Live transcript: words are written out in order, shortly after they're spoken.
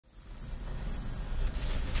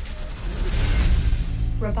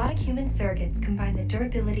Robotic human surrogates combine the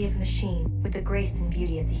durability of a machine with the grace and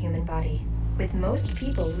beauty of the human body. With most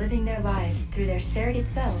people living their lives through their surrogate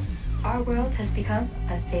selves, our world has become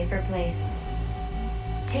a safer place.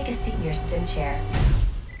 Take a seat in your STEM chair,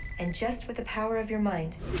 and just with the power of your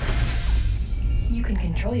mind, you can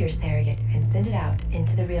control your surrogate and send it out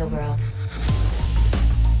into the real world.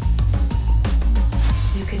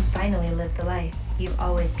 You can finally live the life you've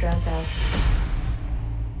always dreamt of,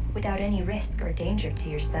 without any risk or danger to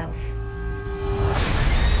yourself.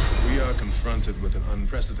 We are confronted with an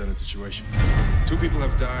unprecedented situation. 2 people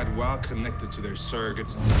have died while connected to their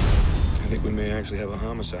surrogates. I think we may actually have a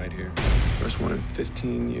homicide here. First one in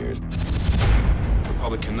 15 years. The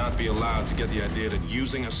public cannot be allowed to get the idea that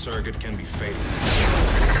using a surrogate can be fatal.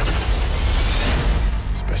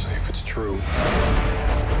 Especially if it's true.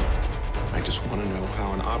 I just want to know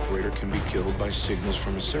how an operator can be killed by signals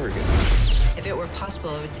from a surrogate. If it were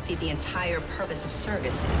possible, it would defeat the entire purpose of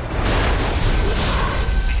surrogacy.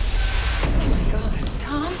 Oh my God,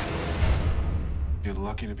 Tom? You're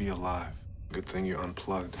lucky to be alive. Good thing you're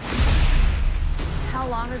unplugged. How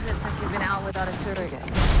long is it since you've been out without a surrogate?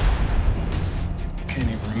 Can't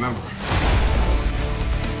even remember.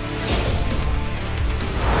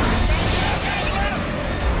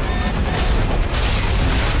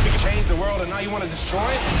 You can change the world and now you want to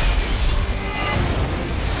destroy it?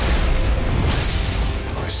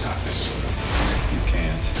 How do I stop this? You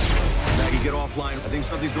can't. Maggie, get offline. I think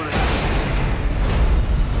something's going to happen.